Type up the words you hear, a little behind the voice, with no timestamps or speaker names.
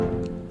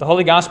The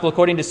Holy Gospel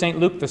according to St.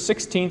 Luke, the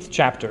 16th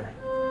chapter.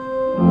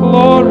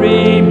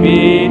 Glory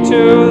be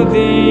to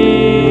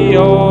thee,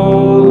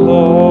 O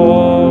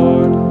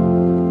Lord.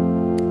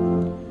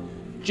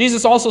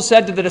 Jesus also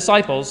said to the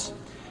disciples,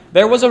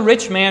 "There was a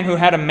rich man who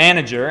had a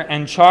manager,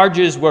 and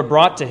charges were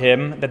brought to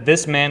him that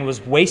this man was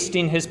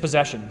wasting his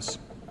possessions.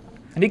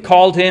 And he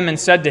called him and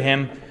said to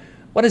him,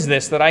 'What is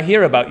this that I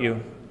hear about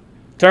you?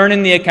 Turn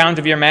in the account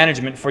of your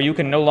management, for you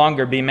can no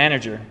longer be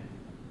manager.'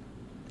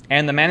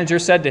 And the manager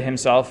said to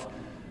himself,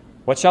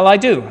 'What shall I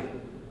do,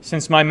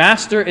 since my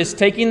master is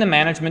taking the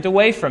management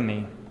away from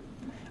me?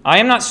 I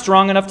am not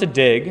strong enough to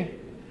dig,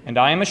 and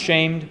I am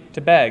ashamed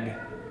to beg.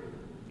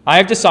 I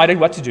have decided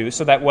what to do,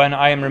 so that when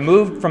I am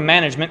removed from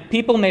management,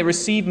 people may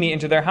receive me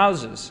into their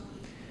houses.'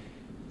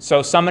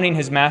 So summoning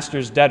his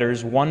master's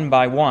debtors one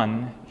by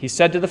one, he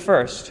said to the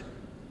first,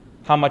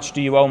 'How much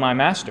do you owe my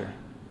master?'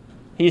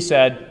 He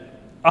said,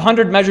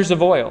 100 measures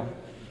of oil.'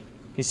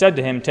 He said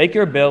to him, 'Take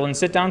your bill and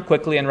sit down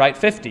quickly and write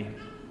 50.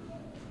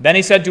 Then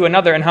he said to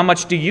another, 'And how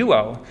much do you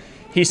owe?'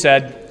 He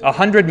said,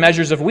 100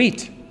 measures of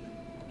wheat.'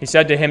 He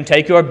said to him,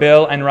 'Take your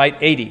bill and write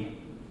 80.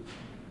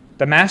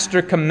 The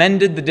master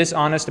commended the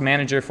dishonest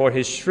manager for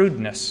his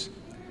shrewdness.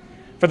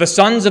 For the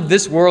sons of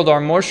this world are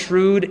more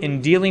shrewd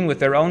in dealing with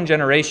their own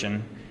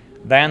generation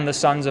than the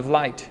sons of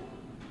light.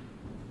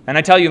 And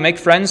I tell you, make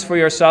friends for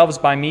yourselves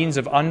by means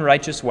of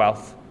unrighteous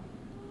wealth,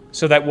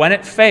 so that when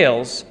it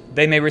fails,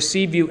 they may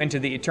receive you into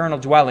the eternal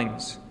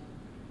dwellings.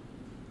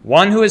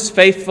 One who is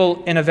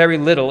faithful in a very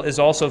little is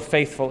also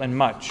faithful in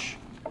much,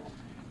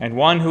 and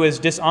one who is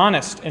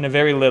dishonest in a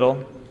very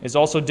little is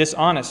also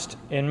dishonest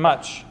in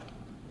much.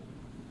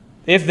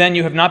 If then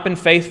you have not been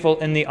faithful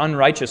in the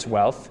unrighteous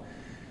wealth,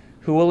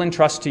 who will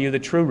entrust to you the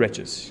true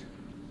riches?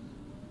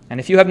 And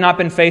if you have not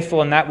been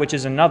faithful in that which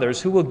is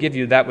another's, who will give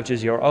you that which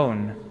is your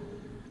own?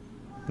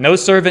 No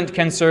servant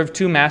can serve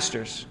two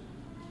masters,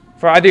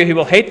 for either he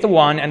will hate the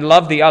one and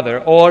love the other,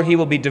 or he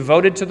will be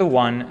devoted to the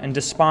one and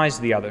despise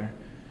the other.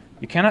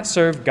 You cannot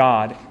serve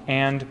God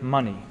and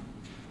money."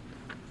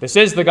 This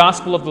is the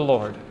gospel of the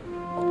Lord.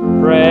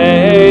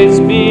 Praise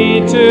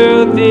be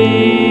to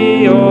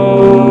thee,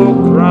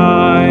 O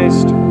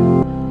Christ.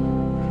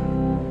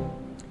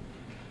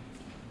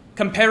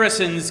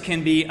 Comparisons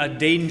can be a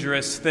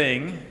dangerous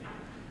thing,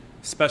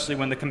 especially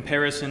when the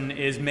comparison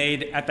is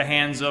made at the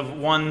hands of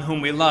one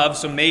whom we love.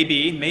 So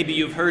maybe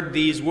you've heard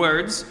these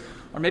words,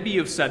 or maybe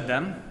you've said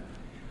them.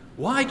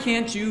 "Why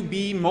can't you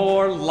be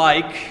more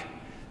like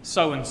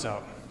so-and-so?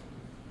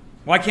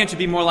 Why can't you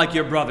be more like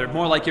your brother,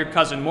 more like your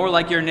cousin, more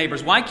like your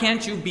neighbors? Why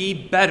can't you be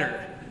better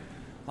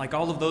like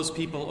all of those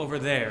people over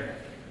there?"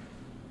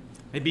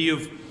 Maybe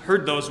you've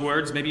heard those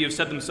words. Maybe you've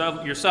said them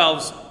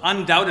yourselves.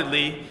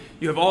 Undoubtedly,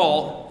 you have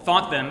all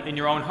thought them in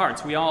your own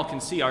hearts. We all can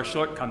see our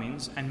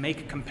shortcomings and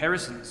make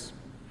comparisons.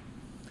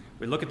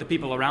 We look at the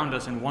people around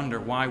us and wonder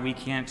why we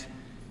can't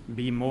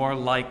be more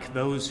like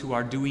those who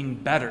are doing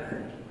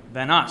better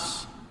than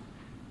us.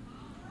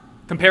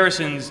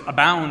 Comparisons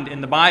abound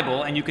in the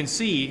Bible, and you can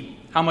see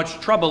how much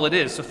trouble it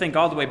is. So think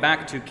all the way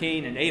back to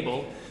Cain and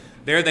Abel.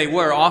 There they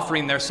were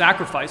offering their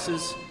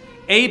sacrifices.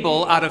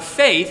 Abel, out of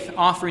faith,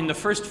 offering the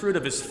first fruit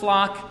of his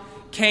flock.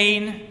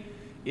 Cain,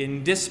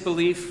 in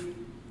disbelief,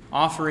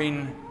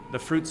 offering the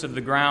fruits of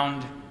the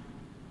ground.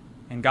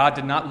 And God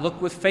did not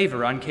look with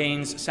favor on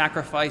Cain's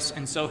sacrifice,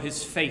 and so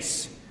his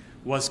face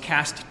was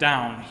cast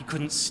down. He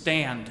couldn't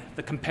stand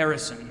the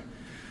comparison.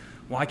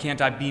 Why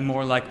can't I be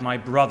more like my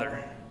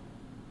brother?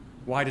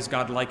 Why does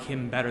God like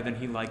him better than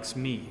he likes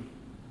me?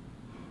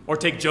 Or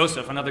take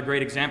Joseph, another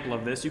great example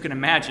of this. You can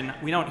imagine,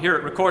 we don't hear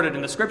it recorded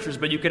in the scriptures,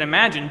 but you can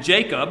imagine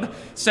Jacob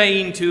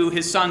saying to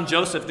his son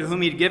Joseph, to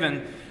whom he'd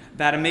given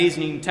that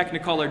amazing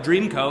Technicolor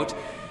dream coat,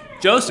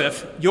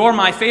 "Joseph, you're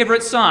my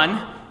favorite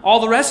son. All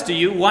the rest of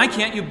you, why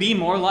can't you be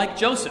more like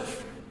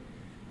Joseph?"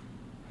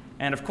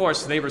 And of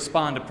course, they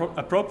respond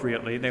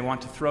appropriately. They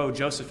want to throw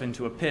Joseph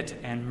into a pit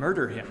and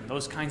murder him.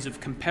 Those kinds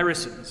of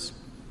comparisons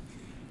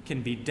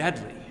can be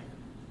deadly.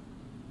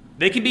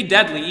 They can be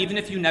deadly even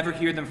if you never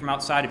hear them from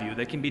outside of you.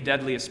 They can be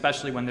deadly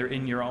especially when they're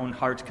in your own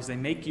heart, because they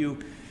make you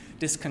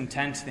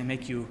discontent, they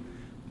make you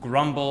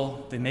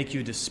grumble, they make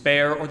you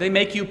despair, or they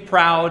make you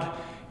proud.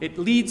 It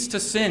leads to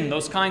sin,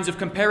 those kinds of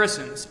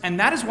comparisons. And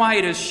that is why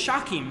it is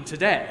shocking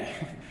today,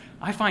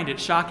 I find it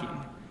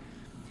shocking,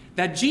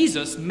 that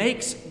Jesus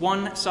makes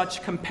one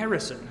such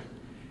comparison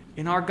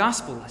in our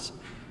gospel lesson.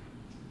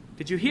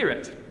 Did you hear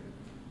it?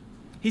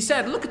 He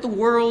said, "Look at the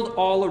world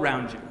all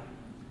around you.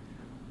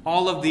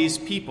 All of these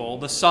people,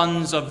 the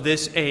sons of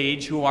this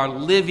age, who are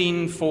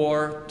living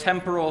for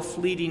temporal,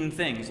 fleeting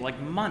things like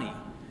money.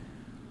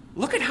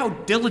 Look at how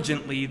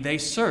diligently they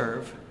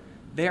serve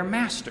their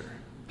master,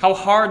 how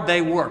hard they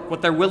work,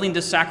 what they're willing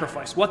to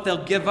sacrifice, what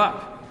they'll give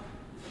up,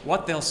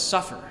 what they'll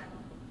suffer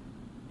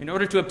in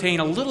order to obtain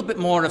a little bit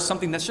more of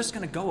something that's just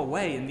going to go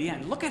away in the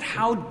end. Look at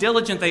how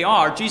diligent they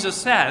are." Jesus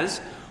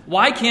says,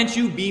 "Why can't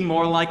you be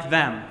more like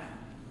them?"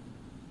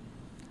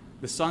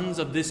 The sons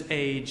of this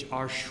age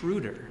are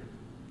shrewder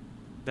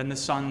than the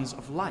sons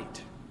of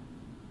light.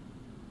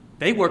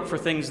 They work for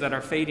things that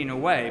are fading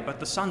away, but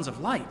the sons of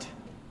light,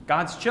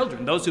 God's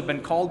children, those who've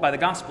been called by the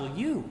gospel,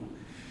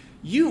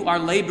 you are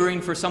laboring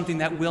for something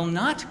that will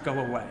not go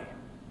away,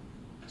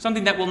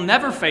 something that will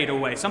never fade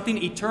away,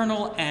 something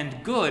eternal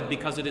and good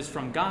because it is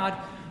from God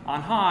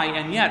on high,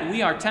 and yet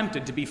we are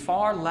tempted to be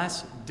far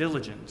less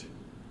diligent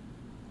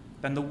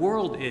than the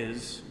world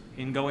is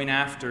in going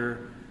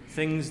after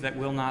things that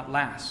will not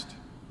last.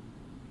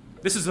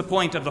 This is the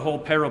point of the whole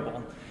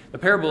parable. The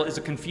parable is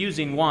a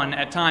confusing one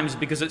at times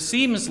because it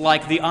seems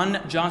like the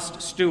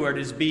unjust steward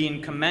is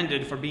being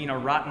commended for being a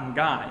rotten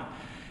guy.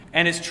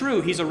 And it's true,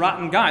 he's a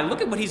rotten guy.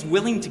 Look at what he's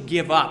willing to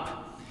give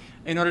up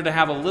in order to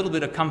have a little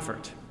bit of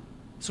comfort.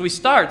 So he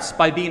starts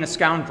by being a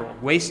scoundrel,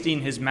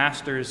 wasting his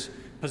master's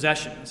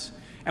possessions.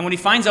 And when he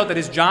finds out that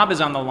his job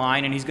is on the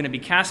line and he's going to be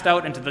cast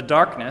out into the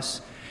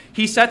darkness,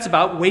 he sets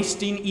about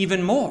wasting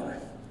even more,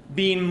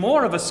 being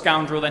more of a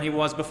scoundrel than he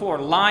was before,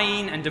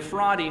 lying and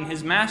defrauding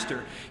his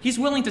master. He's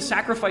willing to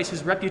sacrifice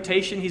his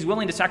reputation. He's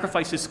willing to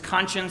sacrifice his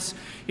conscience.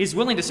 He's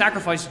willing to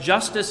sacrifice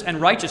justice and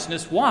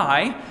righteousness.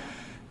 Why?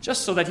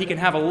 Just so that he can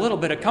have a little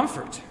bit of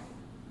comfort.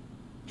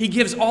 He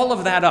gives all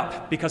of that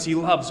up because he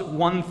loves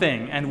one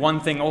thing and one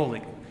thing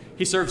only.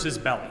 He serves his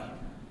belly.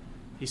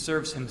 He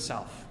serves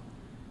himself.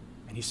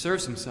 And he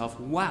serves himself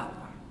well.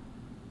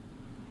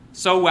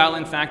 So well,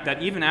 in fact,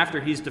 that even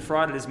after he's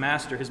defrauded his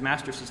master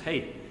says,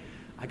 hey,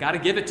 I got to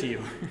give it to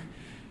you.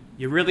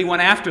 You really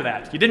went after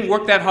that. You didn't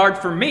work that hard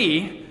for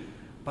me,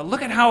 but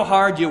look at how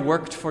hard you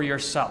worked for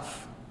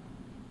yourself.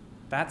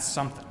 That's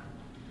something.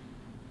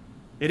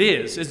 It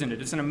is, isn't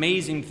it? It's an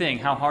amazing thing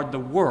how hard the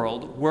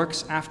world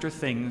works after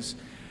things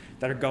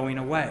that are going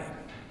away.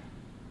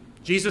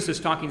 Jesus is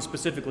talking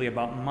specifically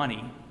about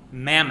money,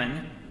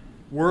 mammon,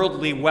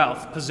 worldly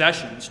wealth,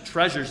 possessions,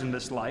 treasures in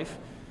this life.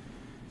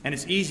 And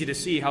it's easy to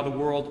see how the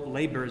world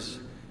labors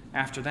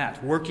after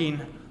that, working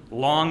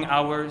long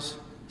hours,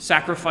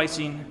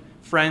 sacrificing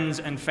friends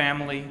and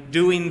family,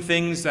 doing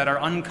things that are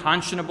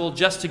unconscionable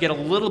just to get a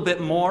little bit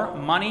more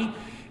money.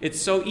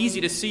 It's so easy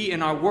to see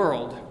in our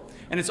world.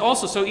 And it's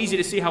also so easy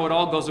to see how it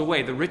all goes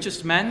away. The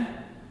richest men,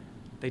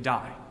 they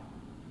die.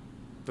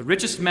 The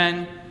richest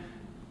men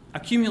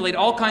accumulate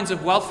all kinds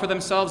of wealth for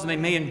themselves, and they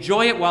may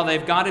enjoy it while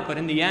they've got it, but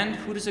in the end,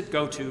 who does it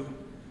go to?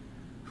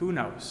 Who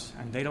knows?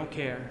 And they don't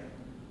care,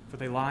 for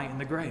they lie in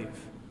the grave.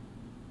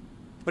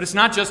 But it's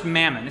not just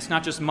mammon. It's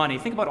not just money.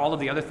 Think about all of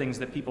the other things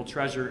that people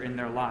treasure in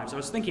their lives. I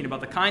was thinking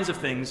about the kinds of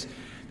things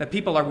that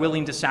people are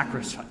willing to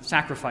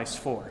sacrifice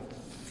for.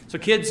 So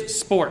kids'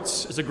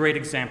 sports is a great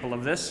example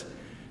of this.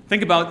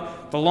 Think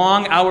about the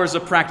long hours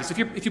of practice.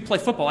 If you play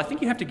football, I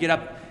think you have to get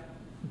up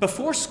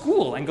before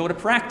school and go to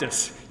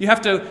practice. You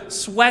have to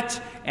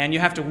sweat, and you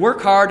have to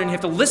work hard, and you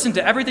have to listen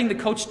to everything the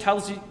coach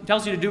tells you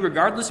to do,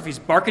 regardless if he's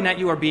barking at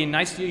you or being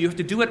nice to you. You have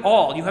to do it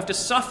all. You have to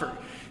suffer.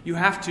 You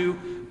have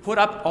to put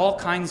up all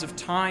kinds of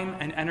time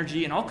and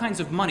energy and all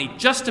kinds of money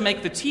just to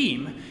make the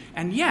team.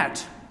 And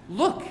yet,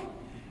 look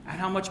at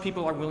how much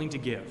people are willing to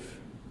give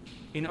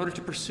in order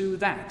to pursue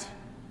that.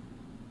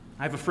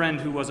 I have a friend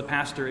who was a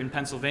pastor in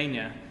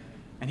Pennsylvania,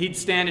 and he'd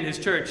stand in his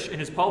church, in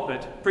his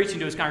pulpit, preaching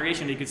to his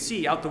congregation. He could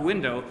see out the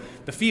window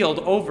the field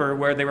over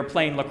where they were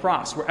playing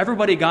lacrosse, where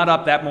everybody got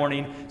up that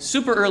morning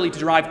super early to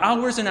drive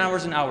hours and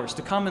hours and hours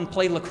to come and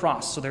play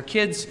lacrosse so their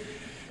kids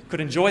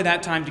could enjoy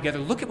that time together.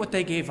 Look at what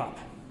they gave up.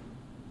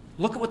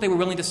 Look at what they were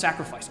willing to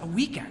sacrifice, a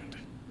weekend,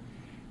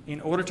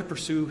 in order to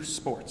pursue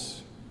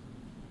sports.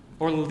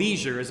 Or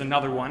leisure is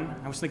another one.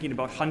 I was thinking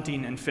about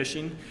hunting and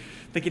fishing,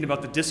 thinking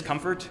about the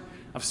discomfort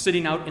of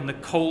sitting out in the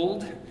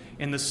cold,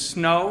 in the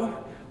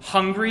snow,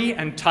 hungry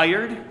and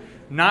tired,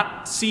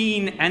 not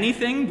seeing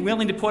anything,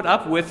 willing to put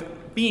up with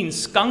being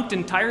skunked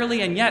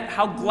entirely, and yet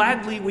how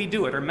gladly we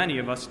do it, or many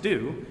of us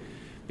do,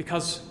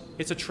 because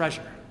it's a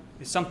treasure.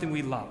 It's something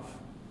we love,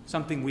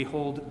 something we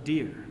hold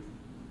dear.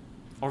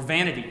 Or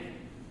vanity.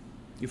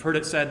 You've heard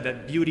it said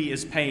that beauty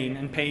is pain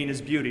and pain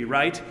is beauty,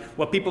 right?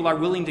 What people are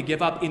willing to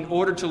give up in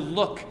order to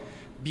look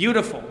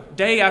beautiful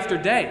day after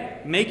day,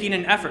 making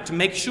an effort to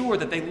make sure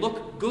that they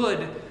look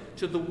good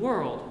to the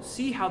world.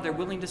 See how they're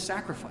willing to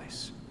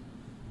sacrifice.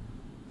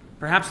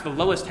 Perhaps the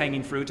lowest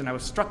hanging fruit, and I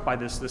was struck by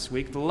this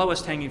week, the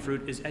lowest hanging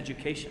fruit is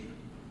education.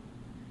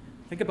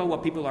 Think about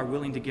what people are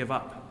willing to give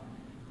up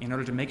in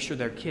order to make sure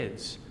their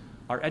kids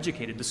are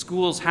educated. The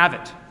schools have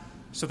it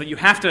so that you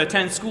have to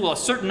attend school a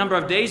certain number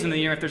of days in the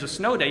year. If there's a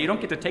snow day, you don't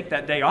get to take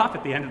that day off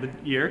at the end of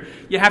the year.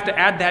 You have to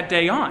add that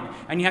day on,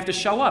 and you have to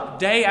show up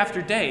day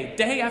after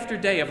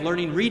day of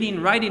learning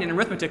reading, writing, and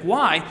arithmetic.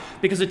 Why?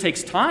 Because it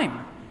takes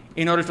time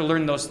in order to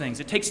learn those things.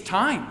 It takes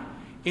time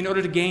in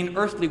order to gain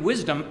earthly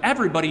wisdom.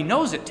 Everybody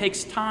knows it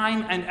takes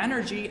time and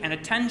energy and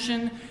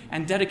attention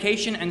and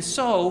dedication, and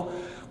so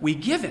we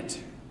give it.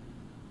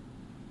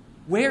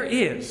 Where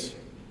is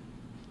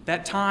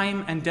that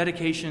time and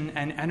dedication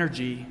and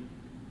energy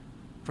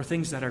for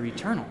things that are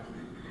eternal,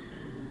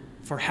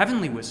 for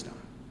heavenly wisdom,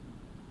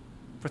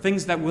 for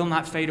things that will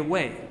not fade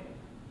away?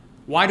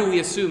 Why do we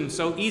assume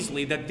so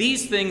easily that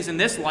these things in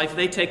this life,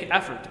 they take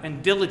effort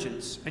and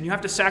diligence, and you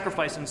have to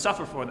sacrifice and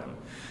suffer for them?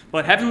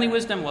 But heavenly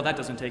wisdom, well, that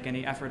doesn't take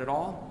any effort at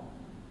all.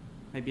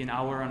 maybe an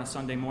hour on a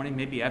Sunday morning,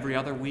 maybe every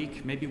other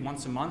week, maybe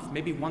once a month,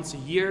 maybe once a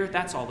year.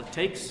 That's all it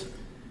takes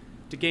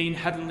to gain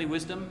heavenly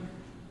wisdom.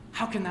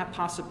 How can that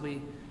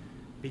possibly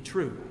be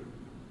true?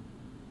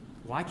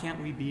 Why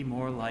can't we be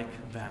more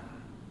like them?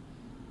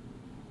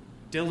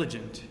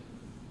 Diligent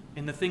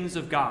in the things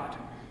of God,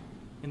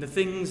 in the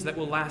things that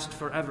will last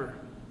forever,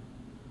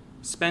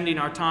 spending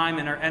our time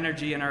and our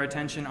energy and our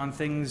attention on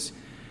things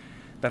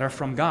that are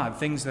from God,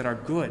 things that are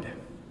good,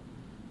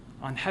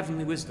 on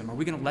heavenly wisdom. Are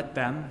we going to let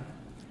them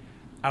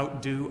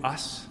outdo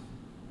us?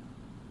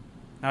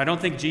 Now, I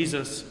don't think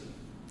Jesus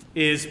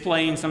is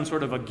playing some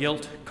sort of a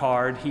guilt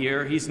card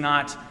here. He's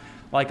not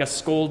like a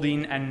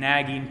scolding and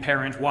nagging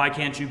parent, why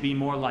can't you be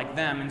more like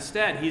them?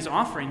 Instead, he's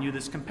offering you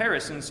this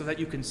comparison so that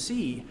you can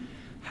see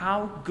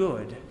how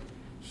good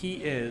he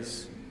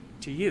is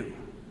to you.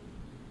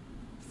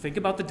 Think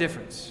about the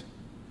difference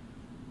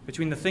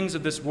between the things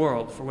of this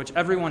world for which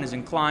everyone is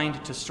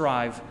inclined to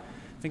strive.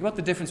 Think about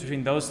the difference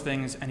between those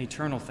things and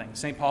eternal things.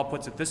 St. Paul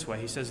puts it this way.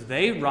 He says,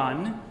 they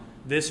run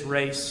this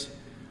race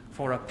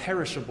for a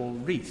perishable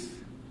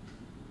wreath.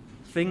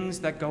 Things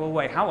that go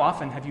away. How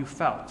often have you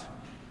felt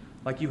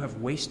like you have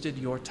wasted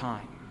your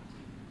time?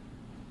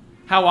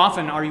 How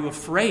often are you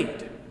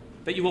afraid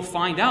that you will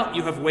find out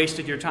you have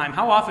wasted your time?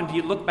 How often do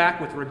you look back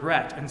with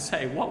regret and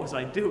say, what was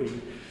I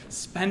doing?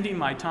 Spending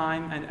my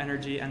time and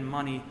energy and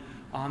money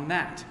on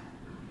that.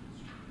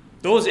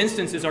 Those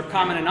instances are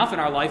common enough in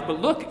our life,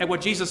 but look at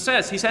what Jesus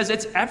says. He says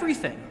it's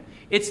everything.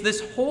 It's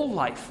this whole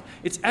life.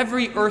 It's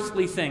every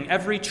earthly thing,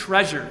 every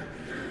treasure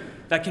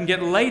that can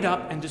get laid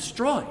up and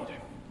destroyed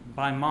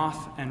by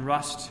moth and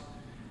rust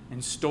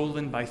and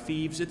stolen by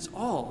thieves. It's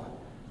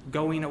all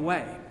going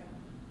away.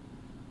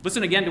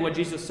 Listen again to what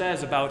Jesus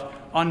says about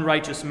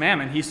unrighteous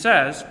mammon. He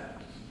says,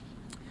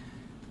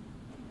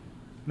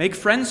 make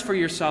friends for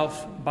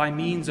yourself by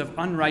means of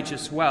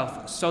unrighteous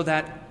wealth, so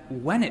that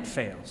when it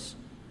fails,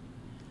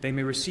 they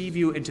may receive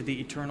you into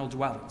the eternal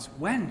dwellings.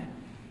 When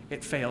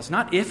it fails,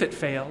 not if it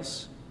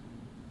fails,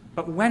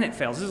 but when it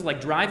fails. This is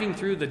like driving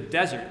through the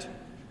desert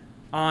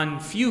on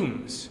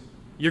fumes.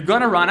 You're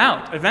going to run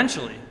out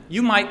eventually.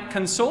 You might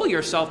console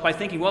yourself by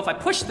thinking, well, if I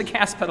push the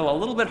gas pedal a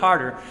little bit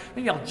harder,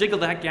 maybe I'll jiggle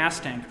that gas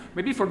tank.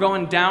 Maybe if we're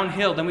going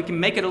downhill, then we can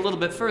make it a little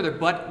bit further.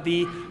 But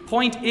the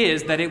point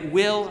is that it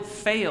will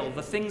fail.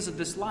 The things of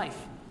this life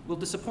will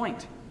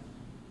disappoint.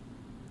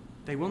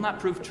 They will not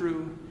prove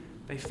true.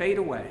 They fade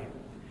away.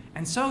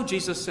 And so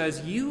Jesus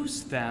says,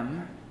 use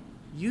them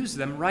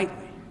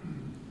rightly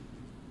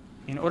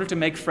in order to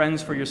make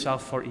friends for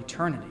yourself for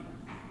eternity.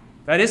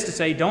 That is to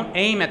say, don't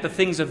aim at the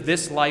things of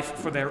this life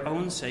for their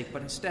own sake,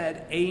 but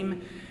instead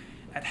aim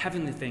at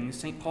heavenly things.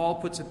 St. Paul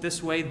puts it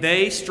this way,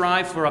 they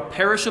strive for a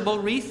perishable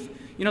wreath.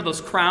 You know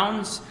those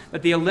crowns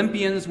that the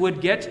Olympians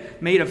would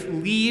get, made of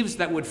leaves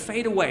that would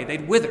fade away,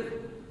 they'd wither.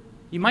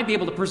 You might be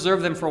able to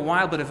preserve them for a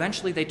while, but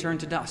eventually they turn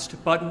to dust.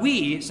 But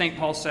we, St.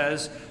 Paul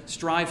says,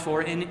 strive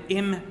for an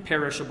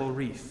imperishable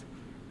wreath.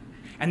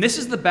 And this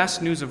is the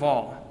best news of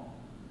all.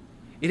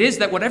 It is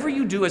that whatever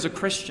you do as a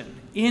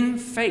Christian, in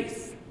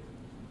faith,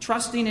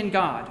 trusting in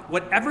God,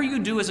 whatever you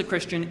do as a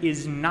Christian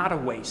is not a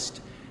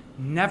waste,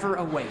 never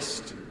a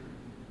waste,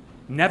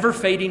 never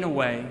fading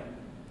away,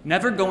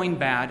 never going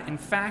bad. In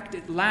fact,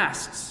 it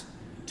lasts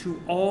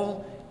to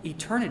all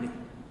eternity.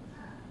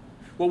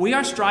 What we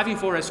are striving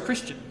for as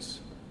Christians,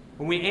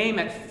 when we aim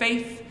at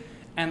faith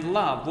and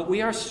love, what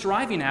we are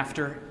striving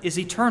after is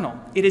eternal.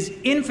 It is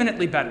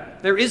infinitely better.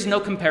 There is no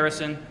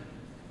comparison.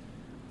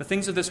 The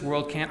things of this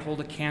world can't hold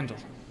a candle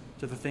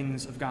to the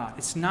things of God.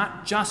 It's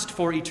not just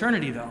for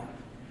eternity, though.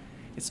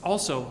 It's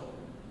also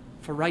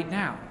for right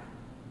now.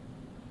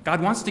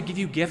 God wants to give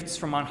you gifts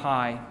from on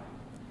high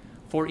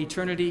for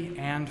eternity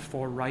and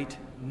for right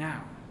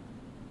now.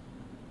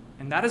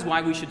 And that is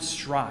why we should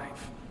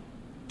strive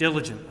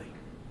diligently,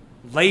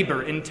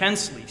 labor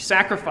intensely,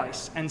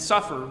 sacrifice and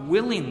suffer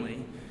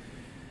willingly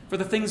for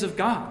the things of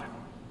God.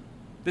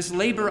 This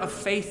labor of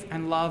faith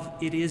and love,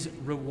 it is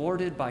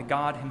rewarded by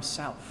God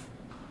himself.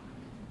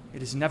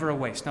 It is never a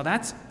waste. Now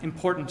that's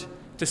important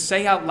to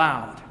say out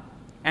loud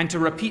and to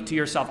repeat to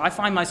yourself. I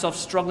find myself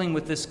struggling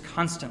with this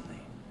constantly.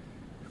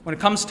 When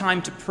it comes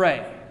time to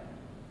pray,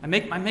 I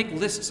make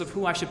lists of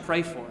who I should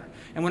pray for.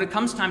 And when it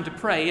comes time to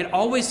pray, it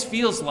always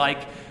feels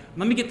like,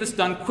 let me get this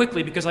done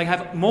quickly because I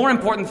have more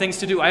important things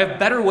to do. I have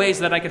better ways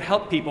that I could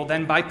help people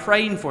than by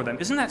praying for them.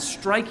 Isn't that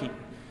striking?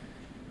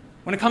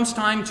 When it comes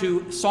time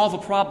to solve a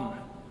problem,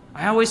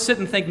 I always sit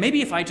and think,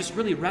 maybe if I just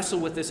really wrestle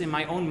with this in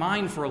my own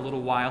mind for a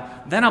little while,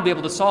 then I'll be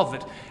able to solve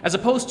it, as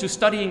opposed to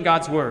studying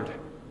God's Word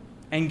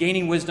and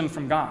gaining wisdom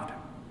from God.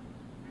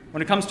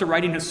 When it comes to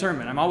writing a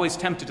sermon, I'm always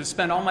tempted to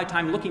spend all my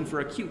time looking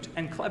for a cute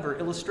and clever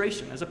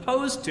illustration, as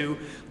opposed to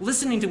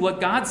listening to what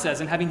God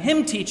says and having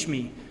him teach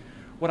me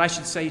what I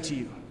should say to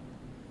you.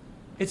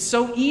 It's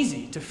so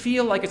easy to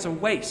feel like it's a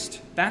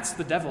waste. That's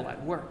the devil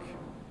at work.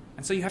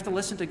 And so you have to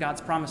listen to God's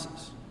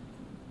promises.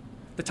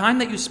 The time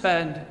that you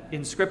spend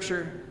in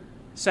Scripture,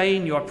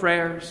 saying your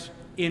prayers,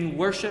 in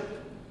worship,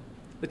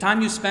 the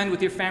time you spend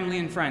with your family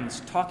and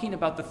friends, talking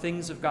about the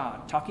things of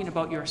God, talking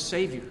about your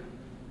Savior,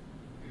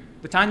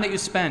 The time that you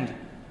spend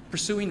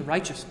pursuing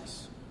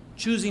righteousness,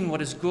 choosing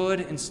what is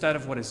good instead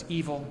of what is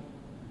evil,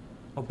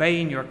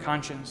 obeying your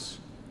conscience.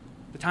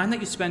 The time that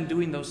you spend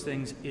doing those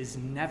things is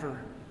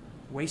never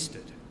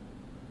wasted.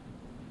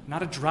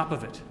 Not a drop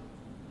of it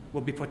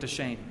will be put to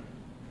shame.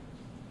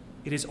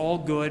 It is all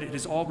good, it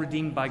is all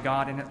redeemed by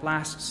God, and it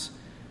lasts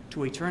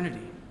to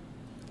eternity.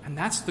 And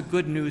that's the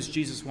good news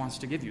Jesus wants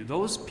to give you.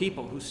 Those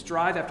people who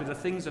strive after the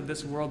things of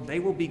this world, they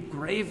will be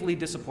gravely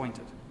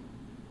disappointed.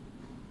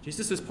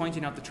 Jesus is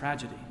pointing out the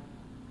tragedy.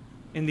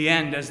 In the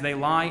end, as they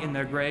lie in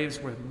their graves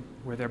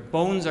where their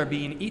bones are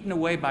being eaten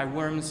away by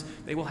worms,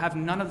 they will have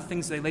none of the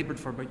things they labored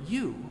for. But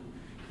you,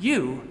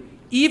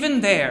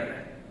 even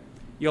there,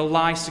 you'll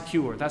lie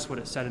secure. That's what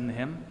it said in the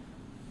hymn.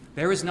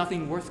 There is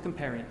nothing worth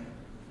comparing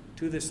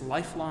to this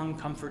lifelong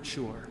comfort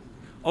sure.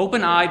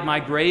 Open-eyed my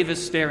grave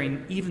is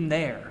staring, even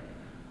there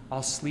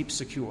I'll sleep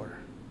secure.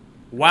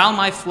 While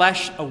my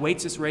flesh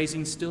awaits its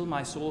raising, still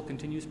my soul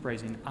continues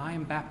praising. I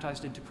am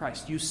baptized into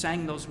Christ. You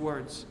sang those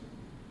words.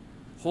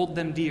 Hold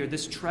them dear,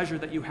 this treasure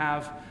that you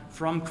have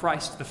from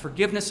Christ, the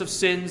forgiveness of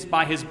sins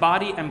by his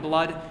body and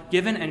blood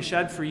given and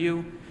shed for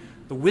you,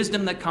 the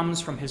wisdom that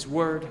comes from his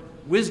word,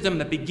 wisdom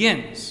that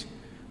begins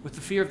with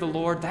the fear of the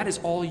Lord, that is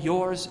all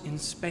yours in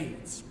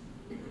spades.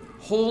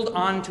 Hold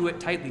on to it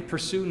tightly.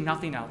 Pursue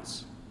nothing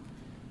else.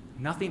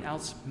 Nothing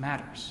else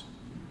matters.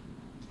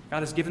 God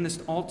has given this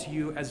all to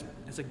you as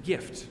a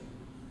gift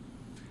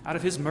out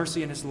of his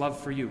mercy and his love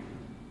for you.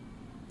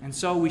 And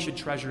so we should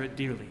treasure it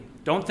dearly.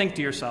 Don't think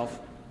to yourself,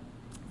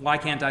 why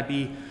can't I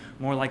be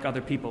more like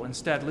other people?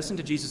 Instead, listen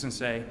to Jesus and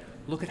say,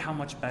 look at how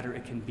much better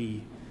it can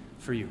be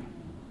for you.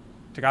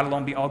 To God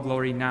alone be all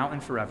glory now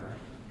and forever.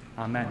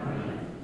 Amen.